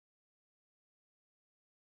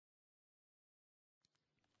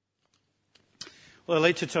Well, I'd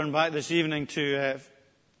like to turn back this evening to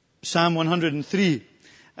Psalm 103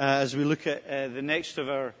 as we look at the next of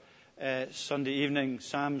our Sunday evening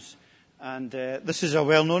Psalms. And this is a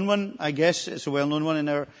well-known one, I guess. It's a well-known one in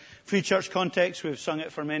our Free Church context. We've sung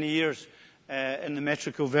it for many years in the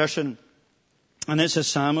metrical version. And it's a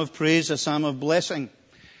psalm of praise, a psalm of blessing.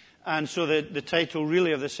 And so the title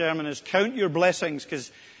really of the sermon is Count Your Blessings,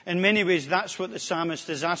 because in many ways that's what the psalmist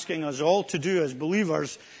is asking us all to do as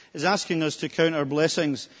believers, is asking us to count our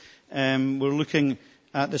blessings. We're looking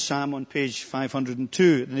at the psalm on page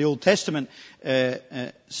 502 in the Old Testament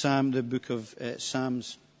psalm, the book of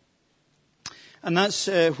Psalms. And that's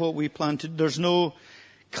what we plan to do. There's no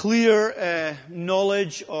clear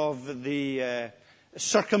knowledge of the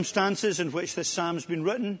circumstances in which this psalm's been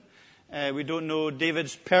written. We don't know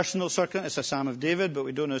David's personal circumstances. It's a psalm of David, but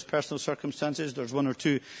we don't know his personal circumstances. There's one or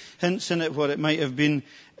two hints in it what it might have been.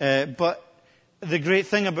 But the great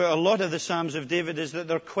thing about a lot of the psalms of David is that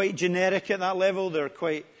they're quite generic at that level. They're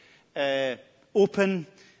quite open,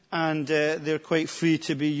 and they're quite free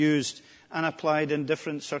to be used and applied in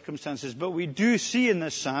different circumstances. But we do see in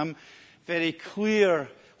this psalm very clear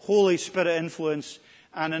Holy Spirit influence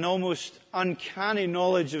and an almost uncanny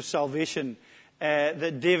knowledge of salvation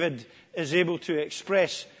that David is able to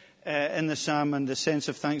express in the psalm, and the sense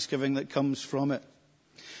of thanksgiving that comes from it.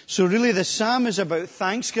 So really the psalm is about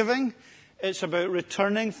thanksgiving. It's about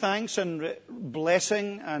returning thanks and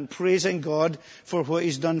blessing and praising God for what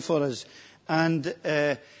He's done for us. And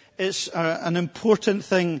it's an important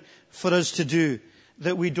thing for us to do,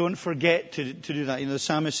 that we don't forget to do that. You know, the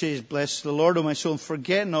psalmist says, "Bless the Lord, O my soul, and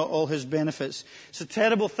forget not all His benefits." It's a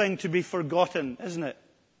terrible thing to be forgotten, isn't it?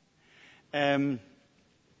 I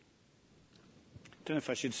don't know if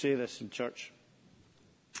I should say this in church,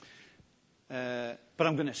 but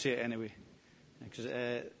I'm going to say it anyway, because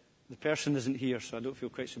the person isn't here, so I don't feel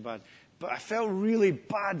quite so bad. But I felt really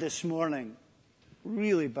bad this morning,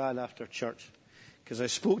 really bad after church, because I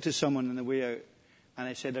spoke to someone on the way out, and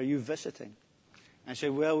I said, "Are you visiting?" I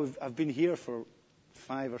said, "Well, I've been here for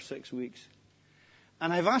 5 or 6 weeks."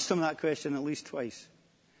 And I've asked him that question at least twice.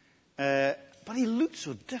 But he looked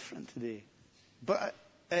so different today. But,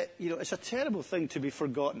 it's a terrible thing to be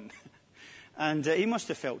forgotten. And he must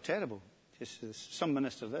have felt terrible. Just as some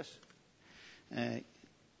minister this. There's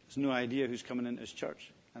no idea who's coming into his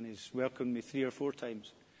church. And he's welcomed me 3 or 4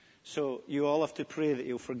 times. So you all have to pray that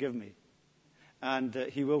he'll forgive me. And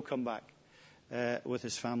he will come back with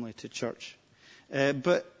his family to church.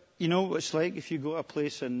 But you know what it's like if you go to a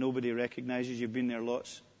place and nobody recognizes you've been there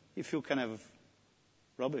lots? You feel kind of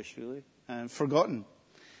rubbish, really, and forgotten.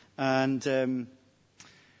 And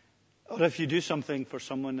or if you do something for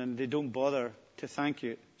someone and they don't bother to thank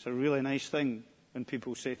you, it's a really nice thing when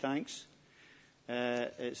people say thanks.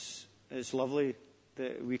 It's lovely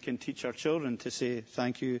that we can teach our children to say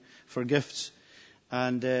thank you for gifts.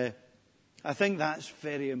 And I think that's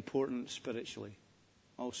very important spiritually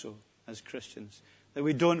also as Christians, that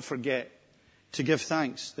we don't forget to give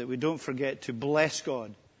thanks, that we don't forget to bless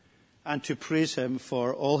God and to praise Him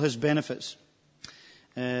for all His benefits.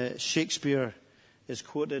 Shakespeare is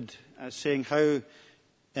quoted as saying how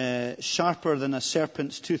sharper than a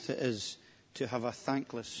serpent's tooth it is to have a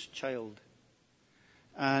thankless child.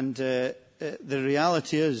 And the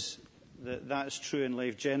reality is that that's true in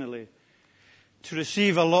life generally. To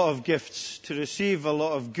receive a lot of gifts, to receive a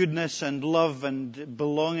lot of goodness and love and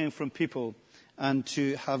belonging from people, and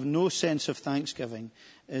to have no sense of thanksgiving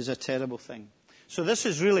is a terrible thing. So this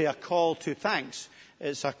is really a call to thanks.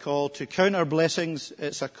 It's a call to count our blessings.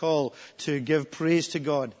 It's a call to give praise to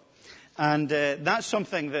God. And that's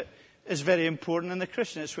something that is very important in the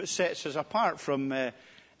Christian. It's what sets us apart from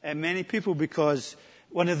many people, because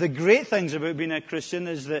one of the great things about being a Christian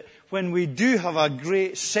is that when we do have a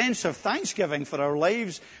great sense of thanksgiving for our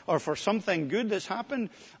lives, or for something good that's happened,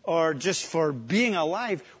 or just for being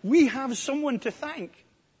alive, we have someone to thank.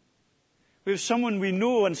 We have someone we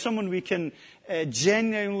know and someone we can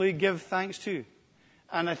genuinely give thanks to.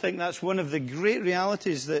 And I think that's one of the great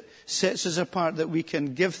realities that sets us apart, that we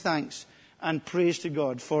can give thanks and praise to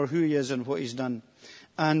God for who He is and what He's done.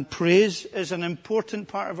 And praise is an important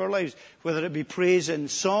part of our lives, whether it be praise in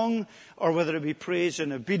song or whether it be praise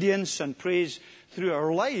in obedience and praise through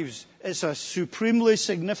our lives. It's a supremely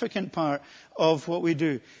significant part of what we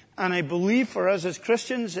do. And I believe for us as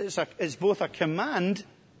Christians, it's both a command,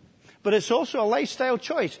 but it's also a lifestyle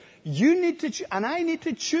choice. You need to, and I need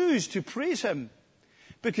to choose to praise Him.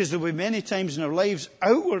 Because there will be many times in our lives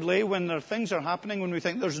outwardly when things are happening when we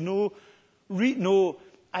think there's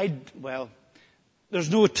there's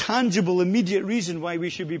no tangible, immediate reason why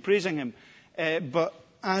we should be praising Him. But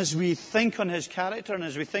as we think on his character and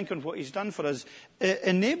as we think on what he's done for us, it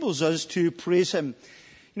enables us to praise him.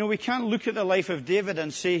 You know, we can't look at the life of David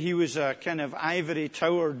and say he was a kind of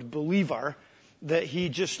ivory-towered believer, that he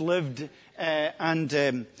just lived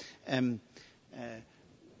and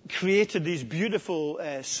created these beautiful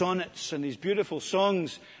sonnets and these beautiful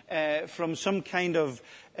songs from some kind of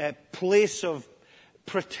place of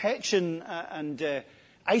protection and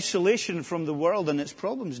isolation from the world and its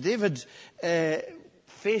problems. David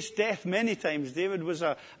faced death many times. David was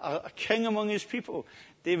a king among his people.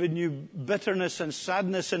 David knew bitterness and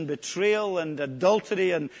sadness and betrayal and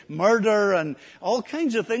adultery and murder and all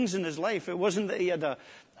kinds of things in his life. It wasn't that he had a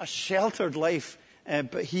sheltered life,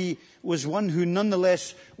 but he was one who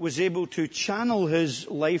nonetheless was able to channel his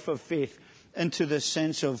life of faith into this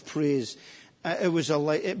sense of praise.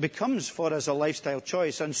 It becomes for us a lifestyle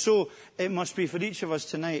choice, and so it must be for each of us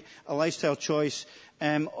tonight a lifestyle choice,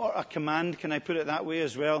 or a command, can I put it that way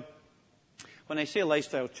as well? When I say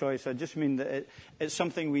lifestyle choice, I just mean that it's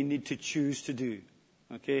something we need to choose to do,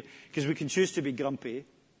 okay? Because we can choose to be grumpy,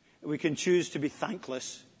 we can choose to be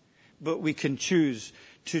thankless, but we can choose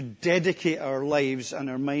to dedicate our lives and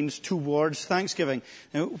our minds towards thanksgiving.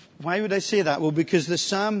 Now, why would I say that? Well, because the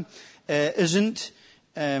psalm isn't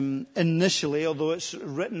initially, although it's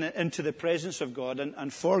written into the presence of God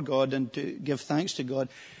and for God and to give thanks to God,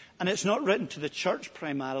 and it's not written to the church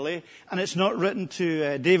primarily, and it's not written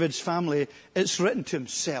to David's family, it's written to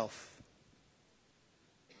himself.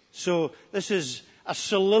 So this is a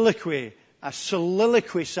soliloquy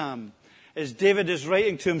psalm, as David is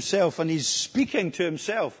writing to himself, and he's speaking to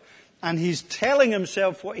himself, and he's telling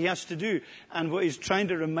himself what he has to do, and what he's trying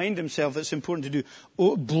to remind himself that's important to do.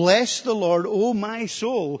 Oh, bless the Lord, O my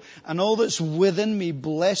soul, and all that's within me,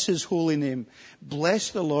 bless his holy name. Bless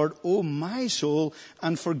the Lord, O my soul,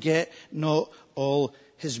 and forget not all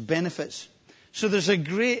his benefits. So there's a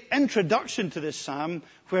great introduction to this psalm,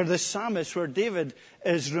 where the psalmist, where David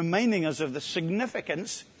is reminding us of the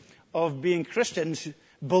significance of being Christians,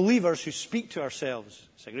 believers who speak to ourselves.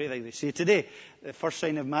 It's a great thing they say today. The first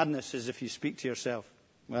sign of madness is if you speak to yourself.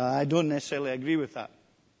 Well, I don't necessarily agree with that.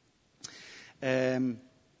 And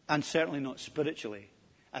certainly not spiritually.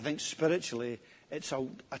 I think spiritually it's a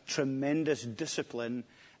tremendous discipline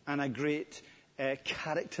and a great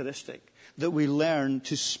characteristic that we learn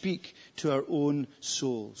to speak to our own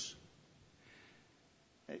souls.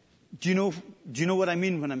 Do you know what I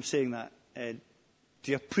mean when I'm saying that?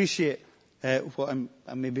 Do you appreciate what I'm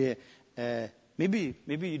maybe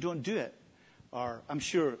you don't do it, or I'm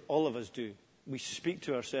sure all of us do. We speak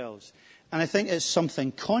to ourselves, and I think it's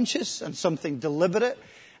something conscious and something deliberate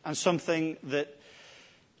and something that,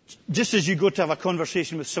 just as you go to have a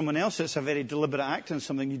conversation with someone else, it's a very deliberate act and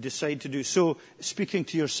something you decide to do. So speaking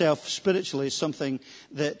to yourself spiritually is something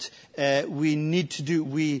that we need to do.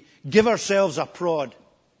 We give ourselves a prod,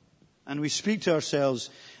 and we speak to ourselves,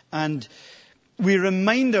 and we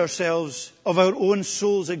remind ourselves of our own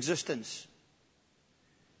soul's existence.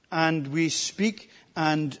 And we speak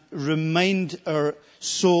and remind our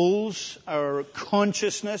souls, our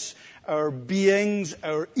consciousness, our beings,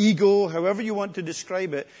 our ego, however you want to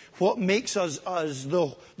describe it, what makes us us,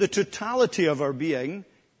 the totality of our being.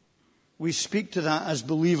 We speak to that as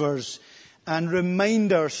believers and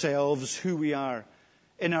remind ourselves who we are.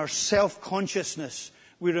 In our self-consciousness,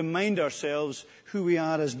 we remind ourselves who we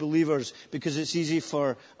are as believers, because it's easy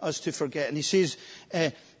for us to forget. And he says,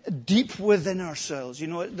 deep within ourselves. You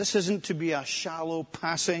know, this isn't to be a shallow,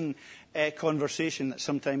 passing conversation that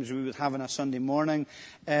sometimes we would have on a Sunday morning.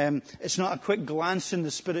 It's not a quick glance in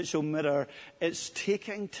the spiritual mirror. It's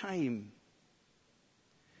taking time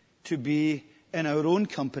to be in our own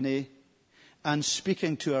company and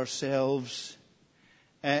speaking to ourselves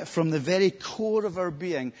from the very core of our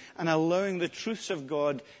being, and allowing the truths of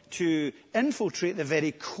God to infiltrate the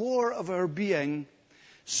very core of our being,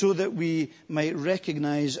 so that we might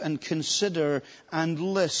recognize and consider and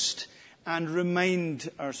list and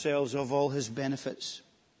remind ourselves of all his benefits.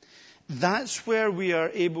 That's where we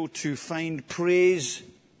are able to find praise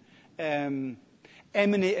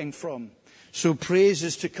emanating from. So praise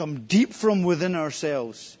is to come deep from within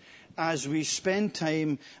ourselves, as we spend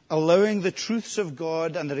time allowing the truths of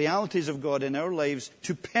God and the realities of God in our lives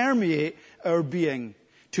to permeate our being,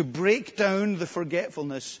 to break down the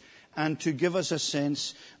forgetfulness and to give us a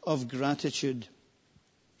sense of gratitude.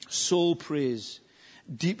 Soul praise,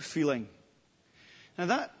 deep feeling.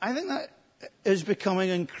 Now I think that is becoming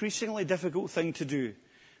an increasingly difficult thing to do,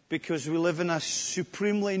 because we live in a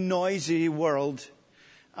supremely noisy world,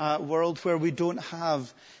 a world where we don't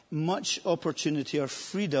have much opportunity or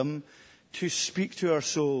freedom to speak to our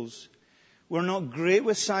souls. We're not great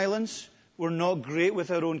with silence. We're not great with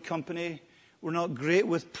our own company. We're not great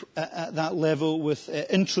with at that level with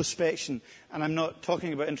introspection. And I'm not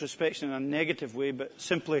talking about introspection in a negative way, but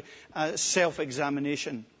simply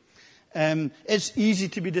self-examination. It's easy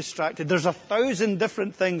to be distracted. There's 1,000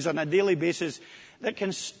 different things on a daily basis that can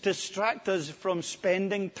distract us from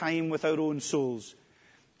spending time with our own souls.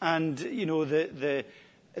 And, you know, the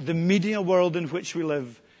media world in which we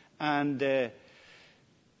live and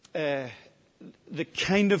the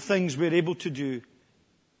kind of things we're able to do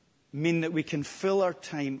mean that we can fill our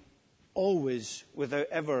time always without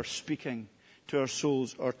ever speaking to our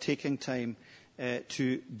souls or taking time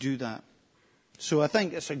to do that. So I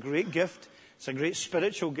think it's a great gift. It's a great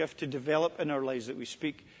spiritual gift to develop in our lives, that we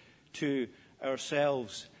speak to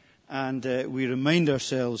ourselves and we remind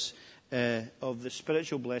ourselves of the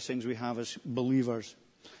spiritual blessings we have as believers.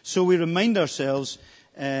 So we remind ourselves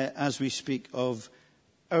as we speak of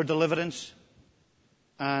our deliverance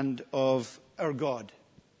and of our God.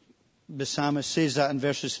 The psalmist says that in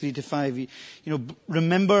verses 3 to 5.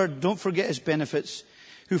 Remember, don't forget his benefits,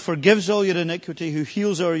 who forgives all your iniquity, who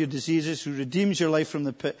heals all your diseases, who redeems your life from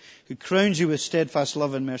the pit, who crowns you with steadfast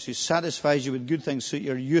love and mercy, satisfies you with good things, so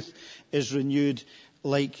your youth is renewed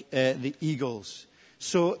like the eagles.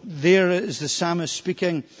 So there is the psalmist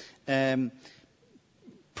speaking,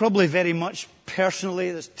 probably very much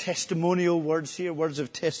personally. There's testimonial words here, words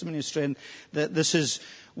of testimony and strength, that this is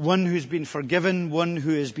one who's been forgiven, one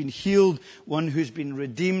who has been healed, one who's been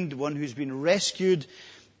redeemed, one who's been rescued.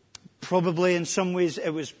 Probably in some ways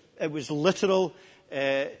it was literal.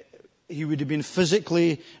 He would have been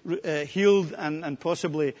physically healed and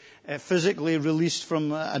possibly physically released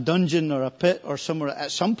from a dungeon or a pit or somewhere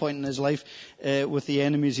at some point in his life with the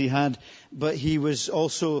enemies he had. But he was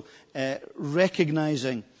also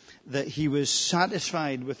recognizing that he was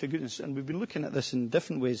satisfied with the goodness. And we've been looking at this in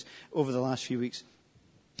different ways over the last few weeks.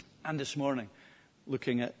 And this morning,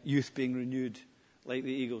 looking at youth being renewed like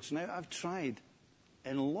the eagles. Now, I've tried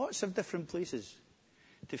in lots of different places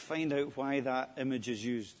to find out why that image is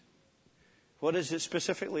used. What is it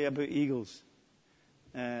specifically about eagles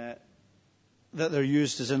that they're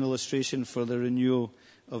used as an illustration for the renewal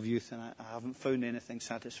of youth? And I haven't found anything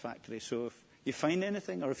satisfactory. So if you find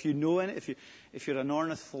anything, or if you know anything, if you're an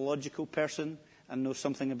ornithological person and know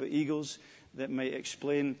something about eagles that might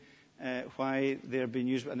explain why they're being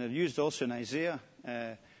used, and they're used also in Isaiah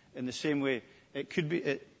in the same way. It could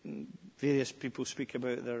be, various people speak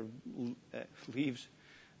about their leaves,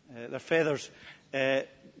 their feathers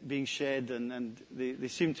being shed, and they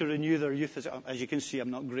seem to renew their youth. As you can see, I'm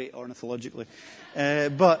not great ornithologically,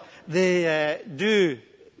 but they do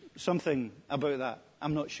something about that.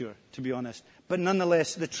 I'm not sure, to be honest. But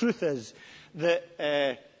nonetheless, the truth is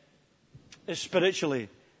that spiritually,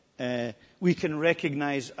 we can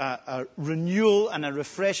recognize a renewal and a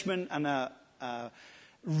refreshment and a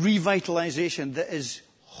revitalization that is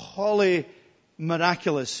wholly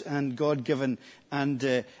miraculous and God-given.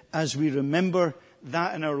 And as we remember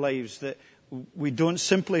that in our lives, that we don't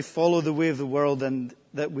simply follow the way of the world and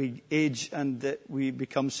that we age and that we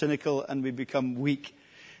become cynical and we become weak.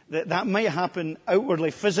 That might happen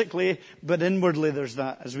outwardly, physically, but inwardly there's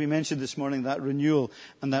that, as we mentioned this morning, that renewal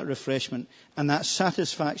and that refreshment and that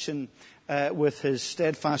satisfaction with his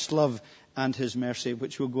steadfast love and his mercy,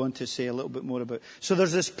 which we'll go on to say a little bit more about. So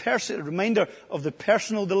there's this reminder of the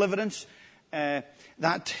personal deliverance,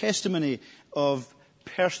 that testimony of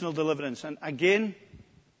personal deliverance. And again,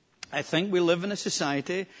 I think we live in a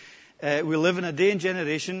society, we live in a day and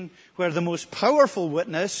generation where the most powerful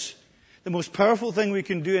witness, the most powerful thing we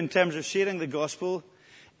can do in terms of sharing the gospel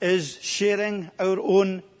is sharing our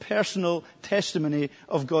own personal testimony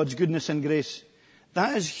of God's goodness and grace.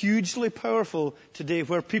 That is hugely powerful today,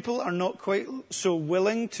 where people are not quite so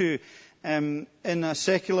willing to, in a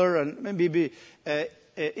secular and maybe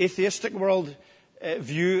atheistic world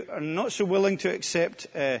view, are not so willing to accept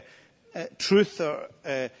truth or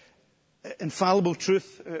infallible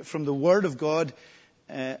truth from the Word of God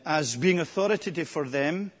as being authoritative for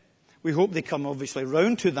them. We hope they come obviously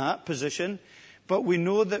round to that position, but we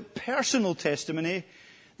know that personal testimony,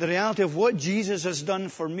 the reality of what Jesus has done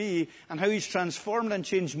for me and how he's transformed and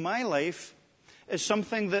changed my life, is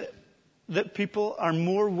something that people are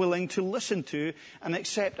more willing to listen to and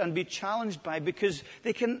accept and be challenged by, because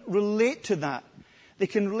they can relate to that. They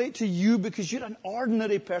can relate to you because you're an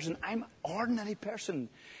ordinary person. I'm an ordinary person.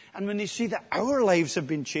 And when they see that our lives have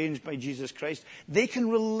been changed by Jesus Christ, they can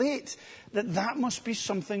relate that must be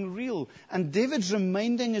something real. And David's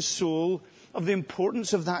reminding his soul of the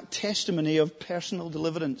importance of that testimony of personal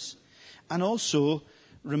deliverance, and also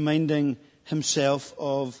reminding himself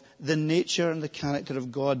of the nature and the character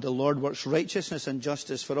of God. The Lord works righteousness and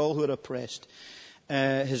justice for all who are oppressed.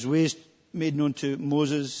 His ways made known to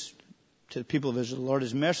Moses, to the people of Israel. The Lord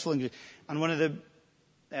is merciful and gracious. And one of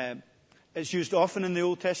the, it's used often in the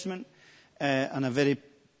Old Testament, and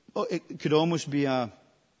it could almost be a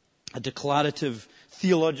declarative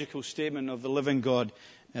theological statement of the living God.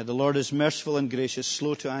 The Lord is merciful and gracious,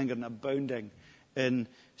 slow to anger and abounding in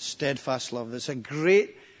steadfast love. That's a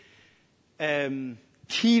great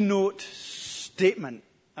keynote statement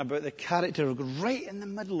about the character of God, right in the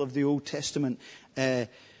middle of the Old Testament,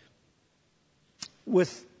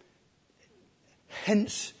 with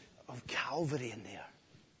hints of Calvary in there.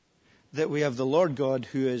 That we have the Lord God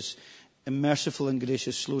who is merciful and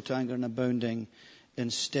gracious, slow to anger and abounding in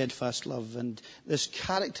steadfast love. And this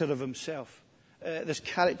character of himself, this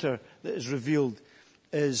character that is revealed,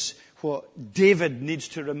 is what David needs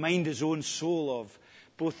to remind his own soul of.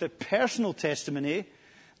 Both the personal testimony,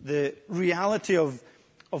 the reality of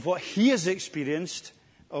what he has experienced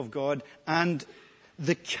of God, and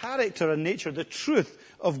the character and nature, the truth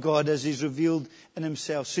of God as he's revealed in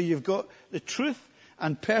himself. So you've got the truth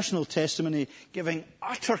and personal testimony giving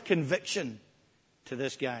utter conviction to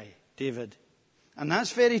this guy, David. And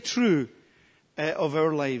that's very true of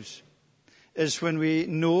our lives, is when we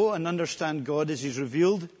know and understand God as he's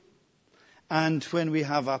revealed, and when we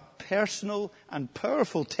have a personal and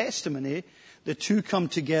powerful testimony, the two come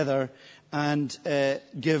together and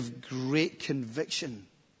give great conviction.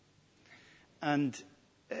 And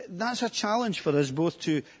that's a challenge for us, both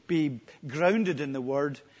to be grounded in the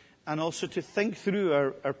Word and also to think through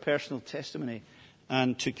our personal testimony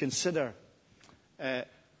and to consider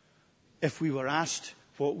if we were asked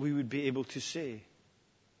what we would be able to say.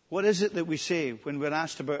 What is it that we say when we're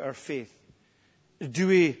asked about our faith? Do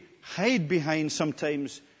we hide behind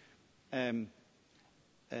sometimes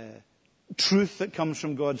truth that comes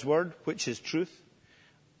from God's Word, which is truth?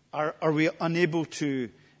 Are we unable to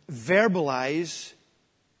verbalize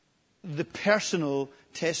the personal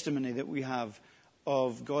testimony that we have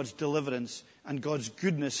of God's deliverance and God's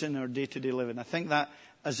goodness in our day-to-day living? I think that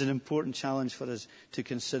is an important challenge for us to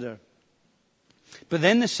consider. But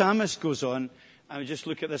then the psalmist goes on, and we just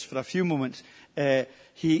look at this for a few moments.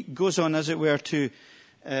 He goes on, as it were, to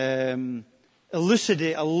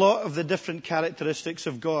elucidate a lot of the different characteristics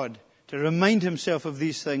of God, to remind himself of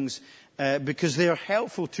these things, because they are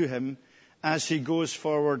helpful to him as he goes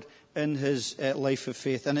forward in his life of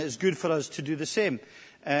faith. And it is good for us to do the same,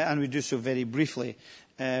 and we do so very briefly.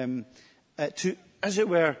 To, as it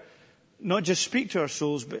were, not just speak to our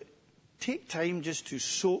souls, but take time just to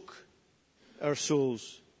soak our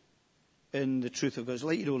souls in the truth of God. It's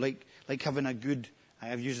like having a good, I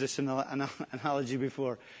have used this analogy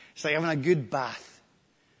before, it's like having a good bath.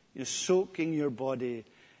 Soaking your body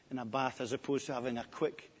in a bath as opposed to having a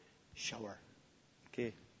quick shower.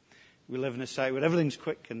 Okay? We live in a society where everything's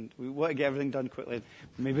quick and we want to get everything done quickly.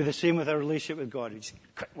 Maybe the same with our relationship with God. We just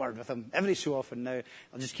quick word with him every so often now.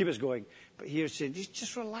 I'll just keep us going. But here it's saying,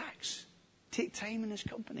 just relax. Take time in his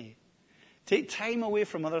company. Take time away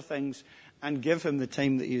from other things and give him the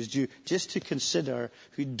time that he is due, just to consider,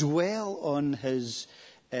 who dwell on his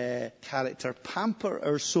character, pamper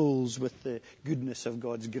our souls with the goodness of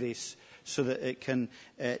God's grace, so that it can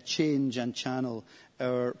change and channel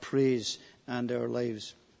our praise and our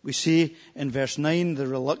lives. We see in verse 9 the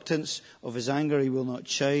reluctance of his anger. He will not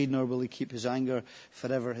chide, nor will he keep his anger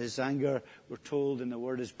forever. His anger, we're told in the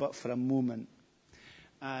word, is but for a moment.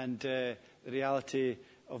 And the reality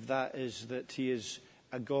of that is that he is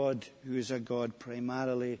a God who is a God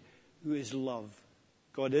primarily who is love.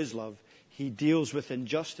 God is love. He deals with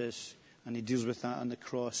injustice, and he deals with that on the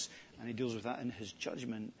cross, and he deals with that in his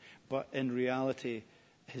judgment. But in reality,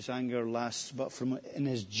 his anger lasts, but in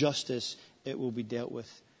his justice, it will be dealt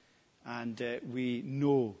with. And we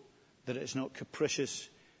know that it's not capricious,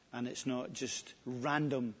 and it's not just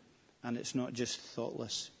random, and it's not just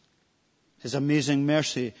thoughtless. His amazing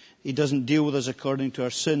mercy, he doesn't deal with us according to our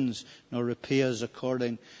sins, nor repay us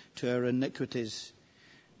according to our iniquities.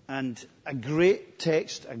 And a great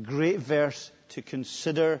text, a great verse to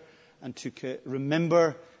consider and to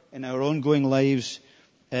remember in our ongoing lives,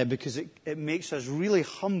 because it makes us really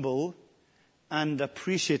humble and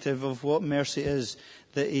appreciative of what mercy is,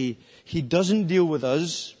 that he doesn't deal with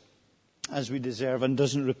us as we deserve and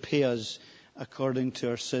doesn't repay us according to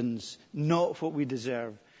our sins, not what we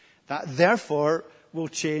deserve. That, therefore, will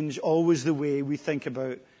change always the way we think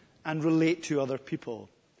about and relate to other people,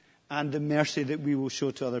 and the mercy that we will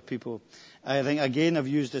show to other people. I think, again, I've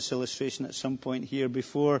used this illustration at some point here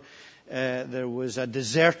before. There was a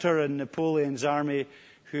deserter in Napoleon's army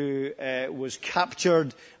who was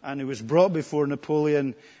captured and who was brought before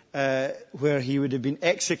Napoleon, where he would have been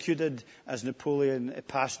executed as Napoleon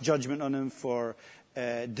passed judgment on him for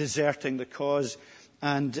deserting the cause.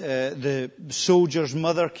 And the soldier's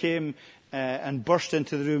mother came and burst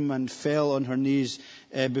into the room and fell on her knees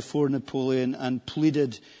before Napoleon and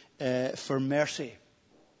pleaded for mercy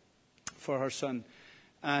for her son.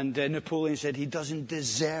 And Napoleon said he doesn't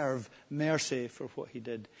deserve mercy for what he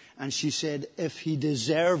did. And she said if he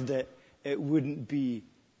deserved it, it wouldn't be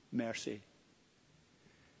mercy.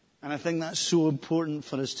 And I think that's so important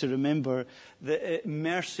for us to remember that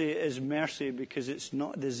mercy is mercy because it's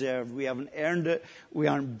not deserved. We haven't earned it. We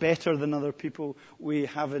aren't better than other people. We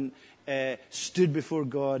haven't stood before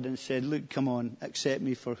God and said, look, come on, accept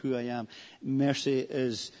me for who I am. Mercy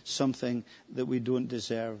is something that we don't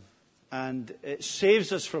deserve. And it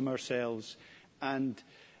saves us from ourselves and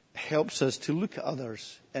helps us to look at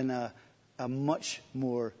others in a much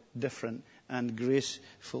more different and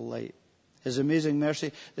graceful light. His amazing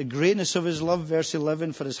mercy, the greatness of his love, verse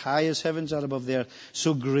 11, for as high as heavens are above the earth,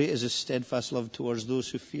 so great is his steadfast love towards those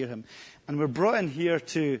who fear him. And we're brought in here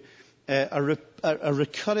to a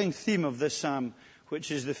recurring theme of this psalm,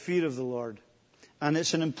 which is the fear of the Lord. And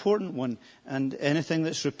it's an important one, and anything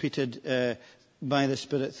that's repeated by the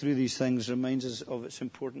Spirit through these things reminds us of its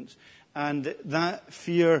importance. And that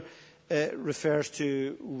fear refers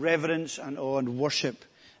to reverence and awe and worship.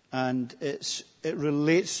 And it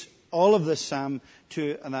relates all of this psalm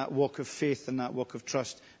to that walk of faith and that walk of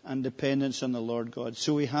trust and dependence on the Lord God.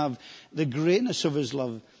 So we have the greatness of his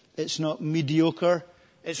love. It's not mediocre.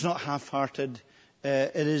 It's not half-hearted.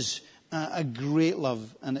 It is a great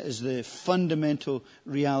love, and it is the fundamental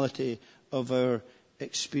reality of our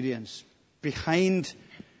experience. Behind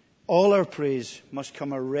all our praise must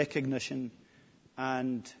come a recognition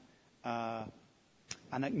and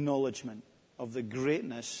an acknowledgement of the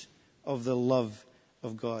greatness of the love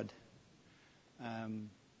of God. I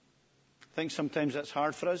think sometimes that's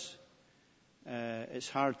hard for us. It's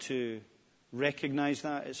hard to recognize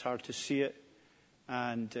that. It's hard to see it.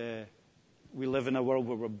 And we live in a world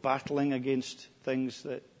where we're battling against things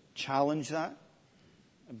that challenge that.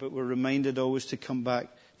 But we're reminded always to come back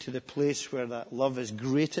to the place where that love is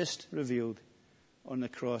greatest revealed on the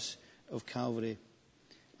cross of Calvary.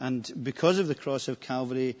 And because of the cross of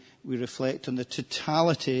Calvary, we reflect on the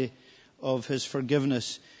totality of his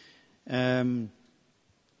forgiveness. We're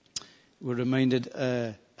reminded,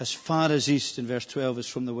 as far as east, in verse 12, is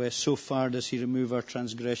from the west, so far does he remove our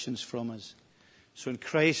transgressions from us. So in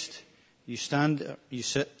Christ, you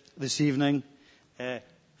sit this evening,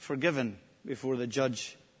 forgiven before the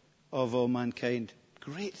judge of all mankind.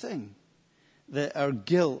 Great thing that our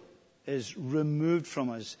guilt is removed from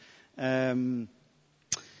us.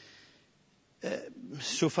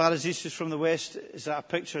 So far as east is from the west, is that a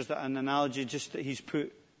picture? Is that an analogy? Just that he's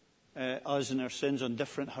put us and our sins on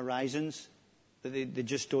different horizons, that they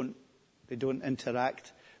just don't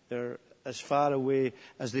interact. They're as far away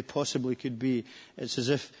as they possibly could be. It's as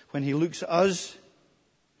if when he looks at us,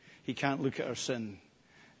 he can't look at our sin.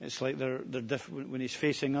 It's like they're different. When he's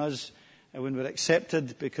facing us, and when we're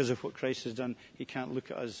accepted because of what Christ has done, he can't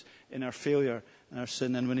look at us in our failure and our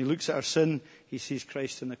sin. And when he looks at our sin, he sees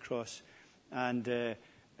Christ on the cross. And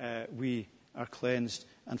we are cleansed.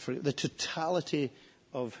 And for the totality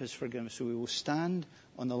of his forgiveness. So we will stand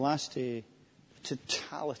on the last day. The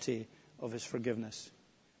totality of his forgiveness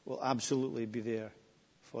will absolutely be there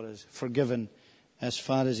for us. Forgiven as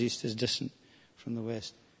far as east is distant from the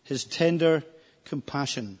west. His tender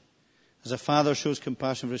compassion. As a father shows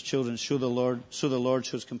compassion for his children, so the Lord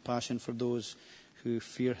shows compassion for those who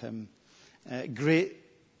fear him. Great,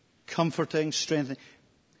 comforting, strengthening,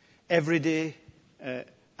 everyday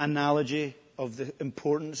analogy of the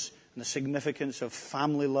importance and the significance of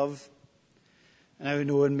family love. And I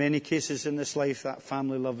know in many cases in this life that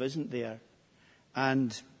family love isn't there.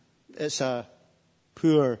 And it's a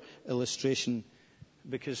poor illustration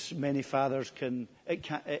because many fathers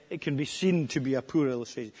it can be seen to be a poor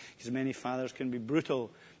illustration because many fathers can be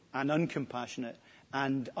brutal and uncompassionate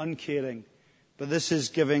and uncaring. But this is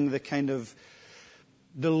giving the kind of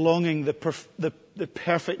the longing, the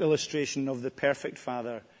perfect illustration of the perfect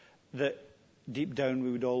father that deep down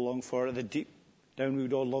we would all long for, the deep down we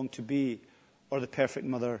would all long to be, or the perfect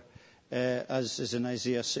mother, as is in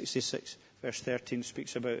Isaiah 66, verse 13,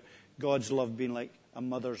 speaks about God's love being like a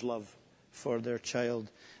mother's love for their child.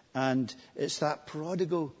 And it's that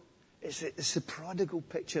prodigal, it's the prodigal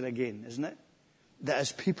picture again, isn't it? That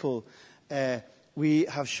as people, we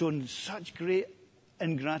have shown such great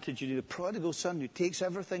ingratitude. The prodigal son who takes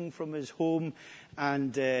everything from his home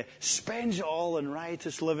and spends it all in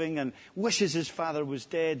riotous living and wishes his father was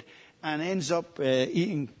dead and ends up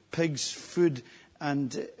eating pigs' food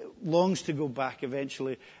and longs to go back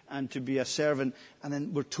eventually and to be a servant. And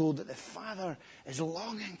then we're told that the father is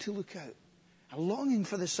longing to look out, a longing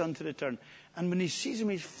for the son to return. And when he sees him,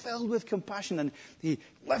 he's filled with compassion, and he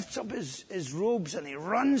lifts up his robes and he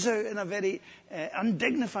runs out in a very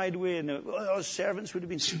undignified way. And his servants would have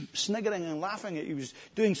been sniggering and laughing at he was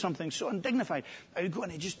doing something so undignified. I would go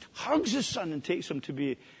and he just hugs his son and takes him to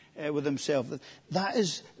be with himself. That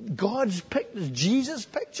is God's Jesus'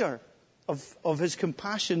 picture of his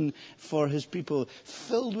compassion for his people,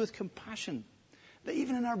 filled with compassion. That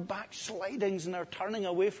even in our backslidings and our turning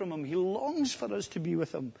away from him, he longs for us to be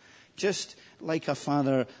with him, just like a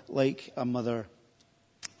father, like a mother,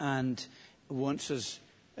 and wants us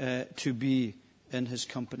to be in his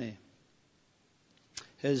company.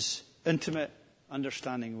 His intimate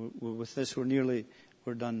understanding, with this we're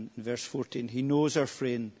done. In verse 14, he knows our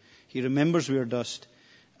frame, he remembers we are dust,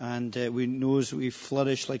 and we knows we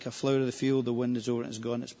flourish like a flower of the field. The wind is over and it's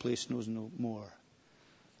gone, its place knows no more.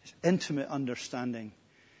 His intimate understanding.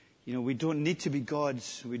 We don't need to be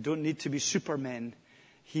gods. We don't need to be supermen.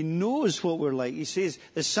 He knows what we're like. He says,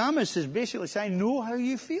 the psalmist is basically saying, I know how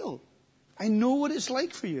you feel. I know what it's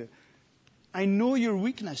like for you. I know your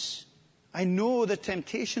weakness. I know the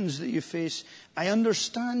temptations that you face. I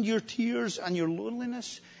understand your tears and your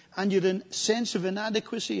loneliness and your sense of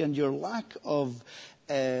inadequacy and your lack of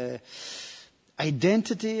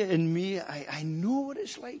identity in me. I know what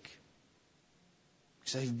it's like.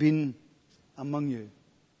 Because I've been among you.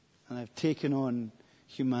 And I've taken on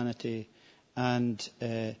humanity. And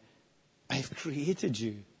I've created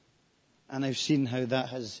you. And I've seen how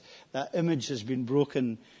that image has been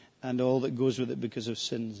broken and all that goes with it because of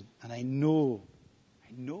sins. And I know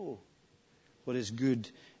what is good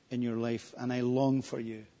in your life. And I long for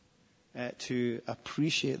you to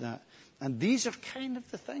appreciate that. And these are kind of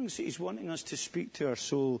the things that he's wanting us to speak to our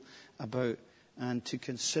soul about and to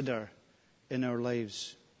consider in our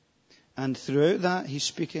lives. And throughout that, he's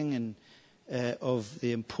speaking of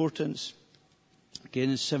the importance.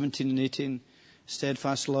 Again in 17 and 18,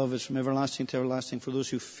 steadfast love is from everlasting to everlasting for those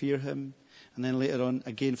who fear him. And then later on,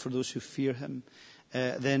 again, for those who fear him.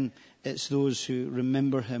 Then it's those who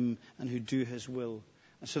remember him and who do his will.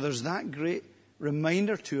 And so there's that great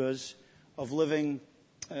reminder to us of living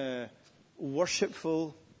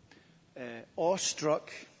worshipful,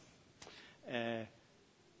 awestruck,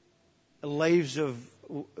 lives of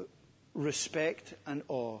respect and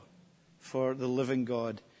awe for the living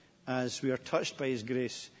God as we are touched by his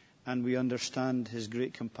grace and we understand his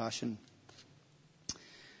great compassion.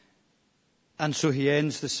 And so he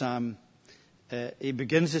ends the psalm. He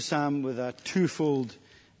begins the psalm with a twofold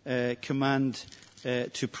command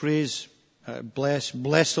to praise, bless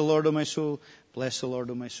the Lord, O my soul, bless the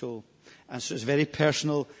Lord, O my soul. And so it's very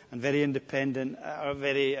personal and very independent,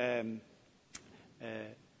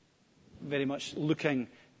 very much looking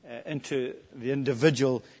into the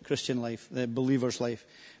individual Christian life, the believer's life.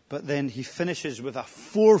 But then he finishes with a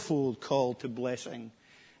fourfold call to blessing.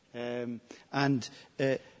 And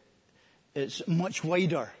it's much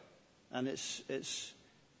wider and it's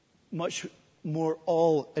much more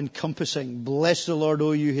all-encompassing. Bless the Lord,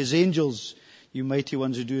 O you, his angels, you mighty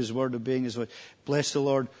ones who do his word, obeying his voice. Bless the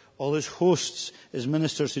Lord, all his hosts, his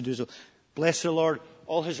ministers who do so. Bless the Lord,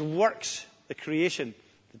 all his works, the creation,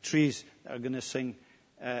 the trees that are going to sing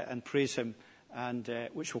and praise him, and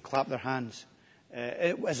which will clap their hands.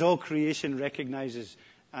 As all creation recognizes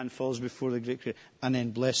and falls before the great Creator. And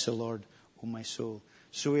then bless the Lord, O my soul.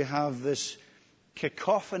 So we have this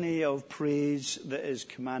cacophony of praise that is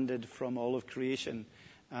commanded from all of creation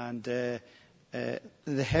and the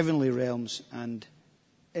heavenly realms and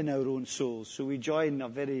in our own souls. So we join a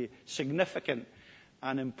very significant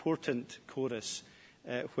and important chorus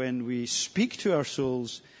when we speak to our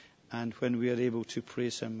souls and when we are able to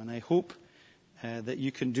praise him. And I hope that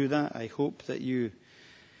you can do that. I hope that you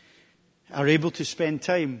are able to spend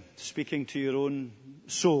time speaking to your own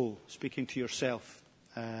soul, speaking to yourself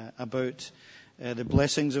about the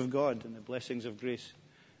blessings of God and the blessings of grace.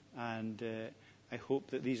 And I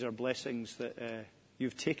hope that these are blessings that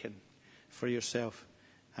you've taken for yourself.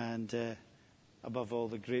 And above all,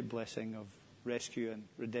 the great blessing of rescue and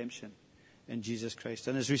redemption in Jesus Christ.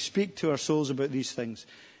 And as we speak to our souls about these things,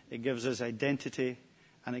 it gives us identity,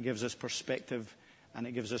 and it gives us perspective, and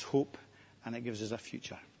it gives us hope, and it gives us a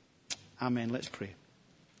future. Amen. Let's pray.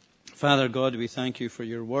 Father God, we thank you for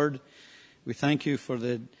your word. We thank you for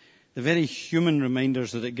the very human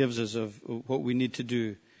reminders that it gives us of what we need to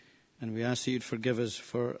do And we ask that you'd forgive us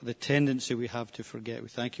for the tendency we have to forget. We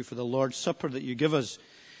thank you for the Lord's Supper that you give us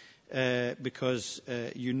because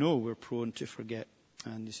you know we're prone to forget.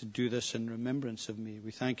 And you said, do this in remembrance of me. We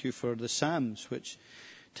thank you for the Psalms, which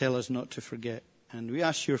tell us not to forget. And we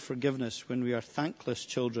ask your forgiveness when we are thankless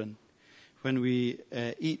children, when we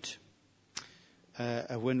eat,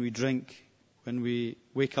 when we drink, when we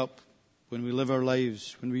wake up, when we live our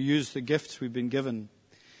lives, when we use the gifts we've been given,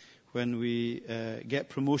 when we get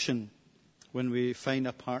promotion, when we find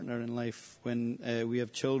a partner in life, when we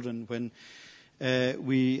have children, when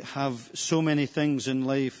we have so many things in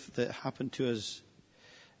life that happen to us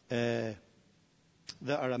that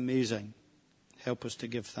are amazing. Help us to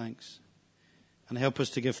give thanks. And help us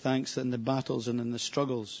to give thanks that in the battles and in the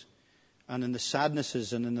struggles and in the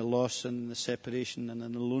sadnesses and in the loss and in the separation and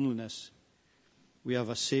in the loneliness, we have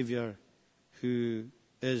a Saviour who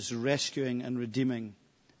is rescuing and redeeming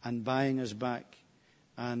and buying us back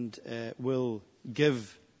and will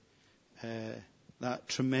give that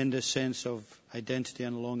tremendous sense of identity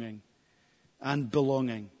and longing and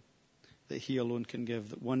belonging that he alone can give,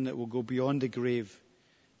 that one that will go beyond the grave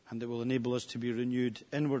and that will enable us to be renewed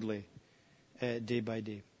inwardly day by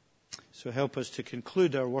day. So help us to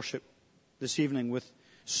conclude our worship this evening with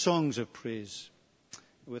songs of praise,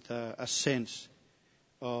 with a sense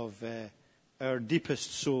of our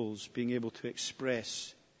deepest souls being able to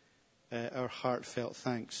express our heartfelt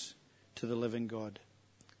thanks to the living God.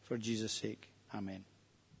 For Jesus' sake, amen.